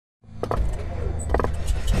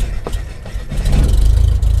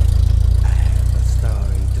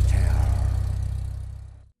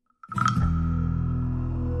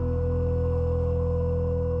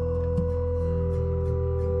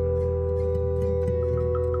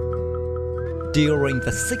During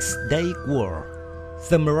the Six-Day War,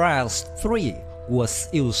 the Mirage III was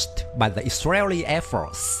used by the Israeli Air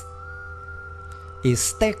Force. Its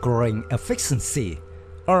staggering efficiency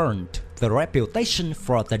earned the reputation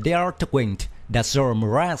for the delta-winged Dassault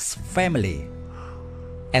Mirage family,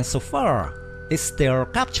 and so far it still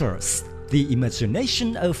captures the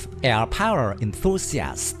imagination of air power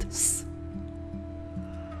enthusiasts.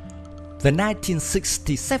 The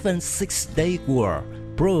 1967 Six-Day War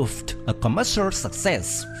proved a commercial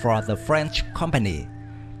success for the French company,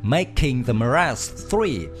 making the Mirage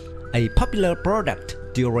III a popular product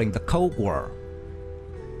during the Cold War.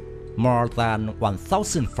 More than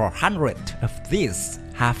 1,400 of these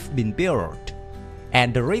have been built,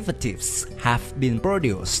 and derivatives have been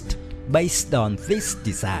produced based on this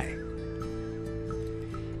design.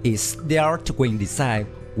 Its delta-wing design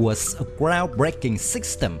was a groundbreaking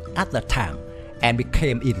system at the time and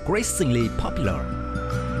became increasingly popular.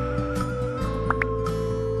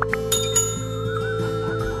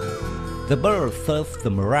 The birth of the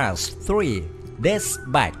Mirage III dates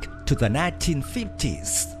back to the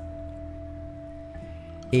 1950s.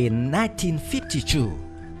 In 1952,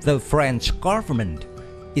 the French government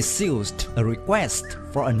issued a request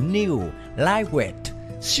for a new, lightweight,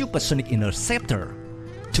 supersonic interceptor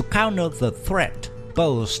to counter the threat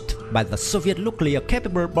posed by the Soviet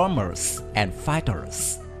nuclear-capable bombers and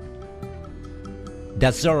fighters.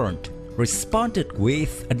 Dassault responded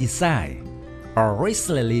with a design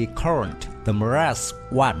originally called the Mirage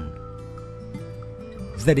I.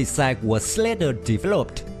 The design was later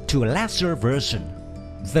developed to a larger version,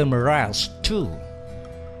 the Mirage II,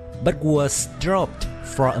 but was dropped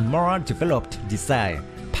for a more developed design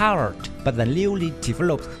powered by the newly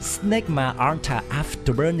developed Snecma Atar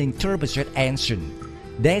afterburning turbojet engine,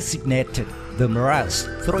 designated the Mirage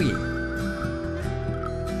III.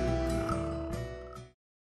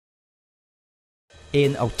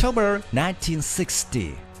 In October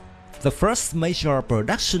 1960, the first major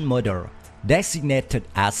production model, designated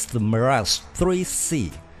as the Mirage III-C,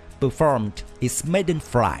 performed its maiden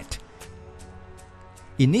flight.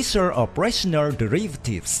 Initial operational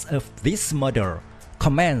derivatives of this model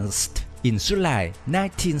commenced in July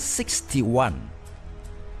 1961.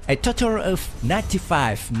 A total of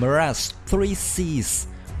 95 Mirage III-Cs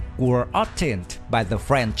were obtained by the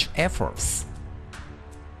French Air Force.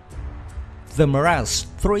 The Mirage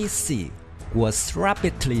III-C was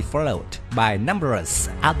rapidly followed by numerous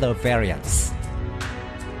other variants.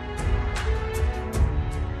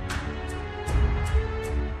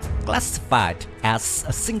 Classified as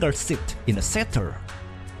a single-seat interceptor,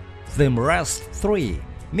 the Mirage III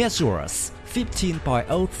measures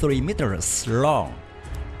 15.03 meters long,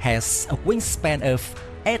 has a wingspan of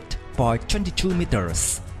 8.22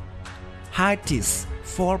 meters, height is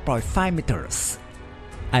 4.5 meters,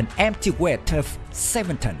 an empty weight of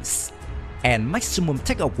 7 tons, and maximum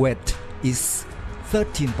takeoff weight is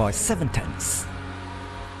 13.7 tons.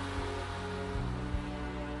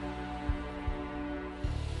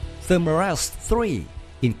 The Mirage III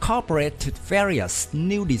incorporated various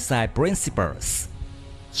new design principles,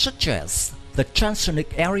 such as the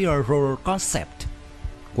transonic aerial roll concept,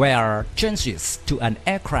 where changes to an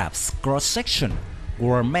aircraft's cross-section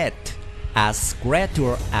were made as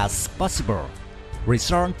gradual as possible,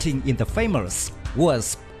 resulting in the famous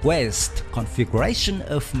wasp-waist configuration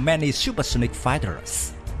of many supersonic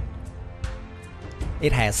fighters.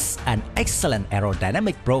 It has an excellent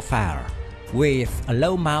aerodynamic profile, with a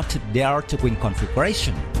low-mounted delta-wing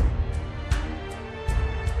configuration.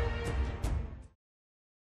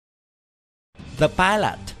 The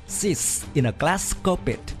pilot sits in a glass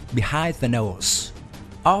cockpit behind the nose,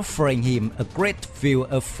 offering him a great view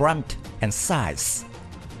of front and sides.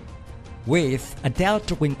 With a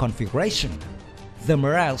delta-wing configuration, the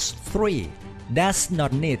Mirage III does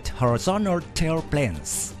not need horizontal tail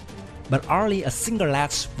planes, but only a single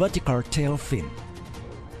large vertical tail fin.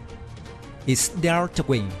 Its delta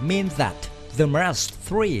wing means that the Mirage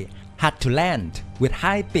III had to land with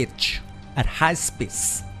high pitch at high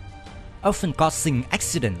speeds, often causing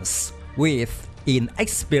accidents with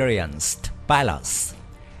inexperienced pilots,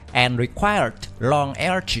 and required long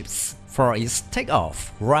airshifts for its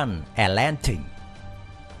takeoff, run, and landing.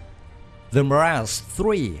 The Mirage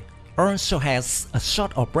III also has a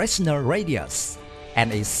short operational radius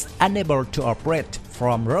and is unable to operate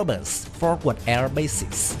from robust forward air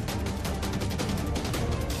bases.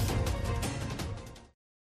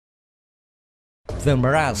 The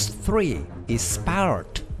Mirage III is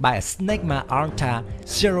powered by a Snecma Atar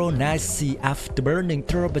 09C afterburning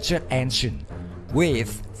turbojet engine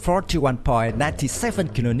with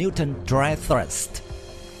 41.97 kN dry thrust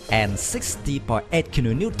and 60.8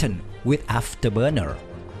 kN with afterburner.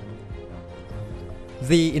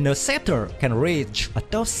 The interceptor can reach a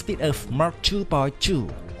top speed of Mach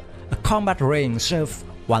 2.2, a combat range of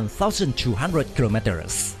 1,200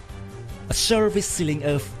 km, a service ceiling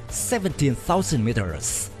of 17,000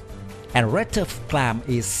 meters, and rate of climb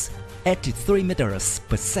is 83 meters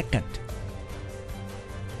per second.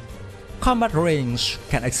 Combat range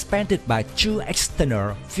can expanded by 2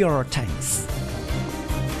 external fuel tanks.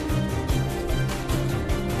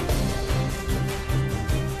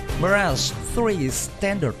 Mirage III's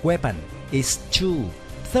standard weapon is two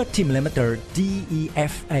 30mm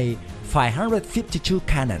DEFA 552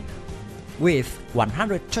 cannon with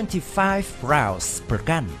 125 rounds per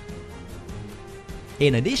gun.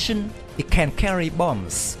 In addition, it can carry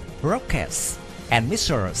bombs, rockets, and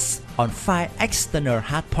missiles on 5 external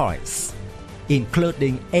hardpoints,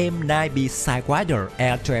 including M9B Sidewinder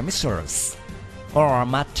air-to-air missiles, or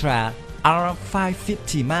Matra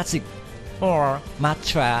R550 Magic, or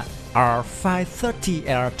Matra R530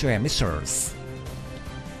 air-to-air missiles.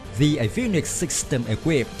 The avionics system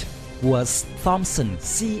equipped was Thompson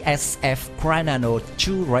CSF Crinano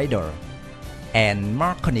 2 radar and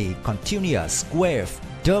Marconi Continuous Wave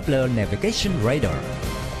Doppler Navigation Radar.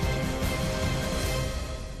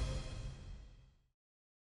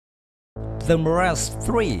 The Mirage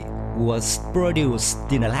III was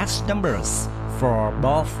produced in large numbers for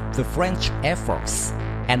both the French Air Force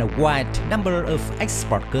and a wide number of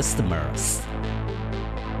export customers.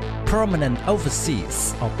 Prominent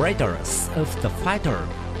overseas operators of the fighter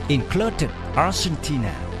included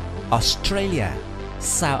Argentina, Australia,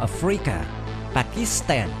 South Africa,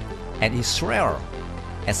 Pakistan, and Israel,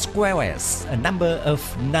 as well as a number of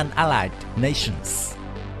non-allied nations.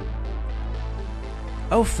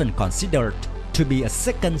 Often considered to be a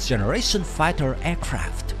second-generation fighter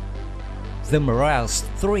aircraft, the Mirage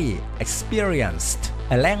III experienced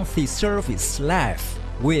a lengthy service life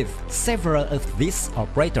with several of these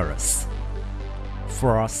operators.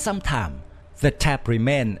 For some time, the type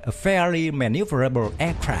remained a fairly maneuverable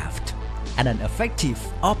aircraft and an effective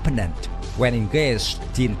opponent when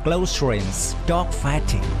engaged in close-range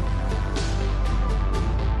dogfighting.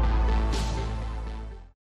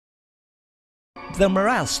 The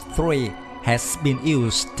Mirage III has been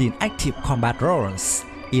used in active combat roles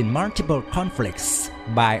in multiple conflicts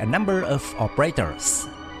by a number of operators.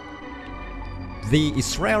 The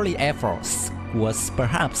Israeli Air Force was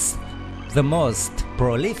perhaps the most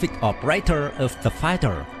prolific operator of the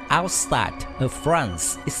fighter outside of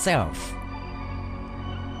France itself.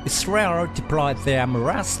 Israel deployed their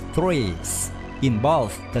Mirage IIIs in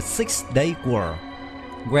both the Six-Day War,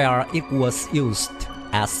 where it was used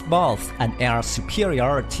as both an air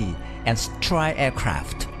superiority and strike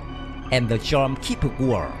aircraft, and the Yom Kippur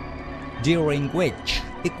War, during which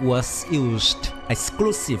it was used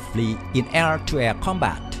exclusively in air-to-air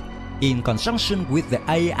combat in conjunction with the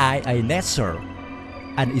AIA Nasser,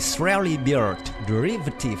 an Israeli-built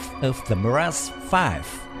derivative of the Mirage V.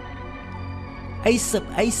 Ace of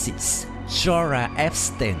Aces, Zora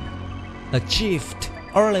Epstein, achieved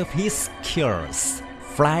all of his kills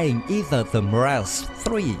flying either the Mirage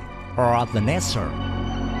III or the Nasser.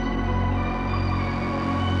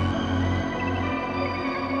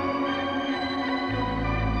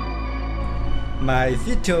 My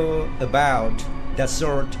video about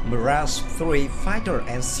Dassault Mirage III fighter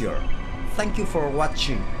ends here. Thank you for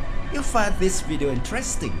watching. If you find this video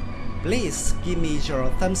interesting, please give me your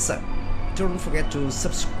thumbs up. Don't forget to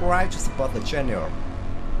subscribe to support the channel.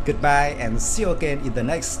 Goodbye and see you again in the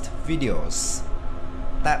next videos.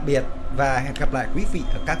 Tạm biệt và hẹn gặp lại quý vị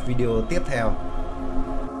ở các video tiếp theo.